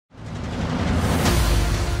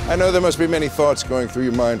I know there must be many thoughts going through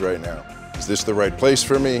your mind right now. Is this the right place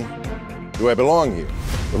for me? Do I belong here?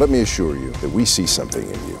 Well, let me assure you that we see something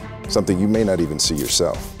in you, something you may not even see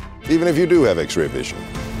yourself, even if you do have X-ray vision.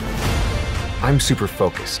 I'm super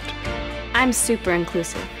focused. I'm super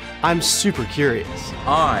inclusive. I'm super curious.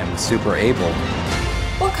 I'm super able.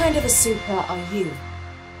 What kind of a super are you?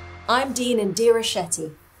 I'm Dean Indira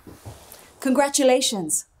Shetty.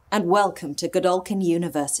 Congratulations and welcome to Godolkin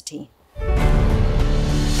University.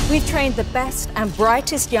 We've trained the best and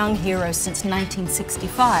brightest young heroes since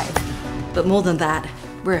 1965. But more than that,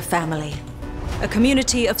 we're a family. A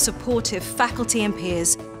community of supportive faculty and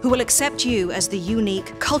peers who will accept you as the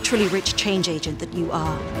unique, culturally rich change agent that you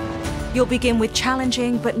are. You'll begin with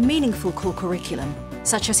challenging but meaningful core curriculum,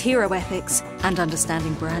 such as hero ethics and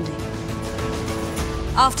understanding branding.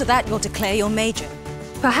 After that, you'll declare your major.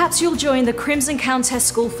 Perhaps you'll join the Crimson Countess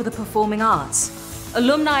School for the Performing Arts.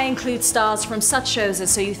 Alumni include stars from such shows as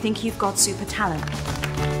So You Think You've Got Super Talent.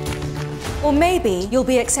 Or maybe you'll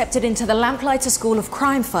be accepted into the Lamplighter School of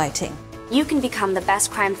Crime Fighting. You can become the best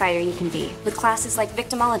crime fighter you can be with classes like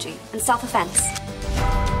victimology and self-defense.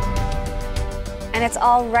 And it's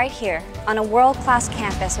all right here on a world-class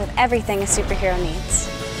campus with everything a superhero needs.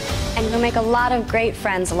 And you'll make a lot of great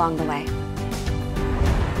friends along the way.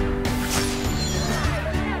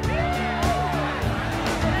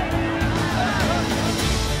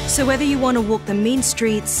 So whether you want to walk the mean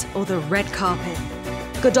streets or the red carpet,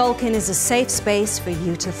 Godolkin is a safe space for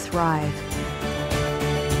you to thrive.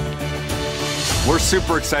 We're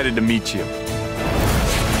super excited to meet you.